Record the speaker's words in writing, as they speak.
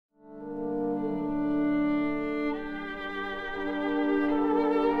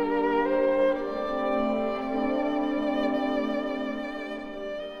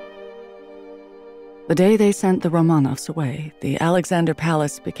The day they sent the Romanovs away, the Alexander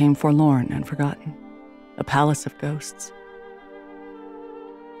Palace became forlorn and forgotten, a palace of ghosts.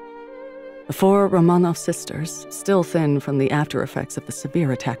 The 4 Romanov sisters, still thin from the after-effects of the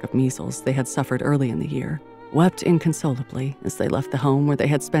severe attack of measles they had suffered early in the year, wept inconsolably as they left the home where they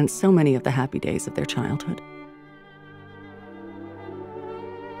had spent so many of the happy days of their childhood.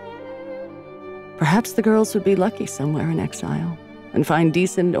 Perhaps the girls would be lucky somewhere in exile and find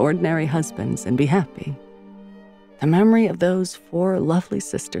decent, ordinary husbands and be happy. The memory of those 4 lovely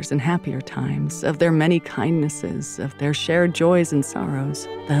sisters in happier times, of their many kindnesses, of their shared joys and sorrows,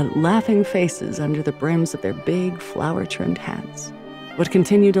 the laughing faces under the brims of their big, flower-trimmed hats, would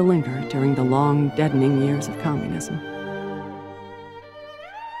continue to linger during the long, deadening years of communism.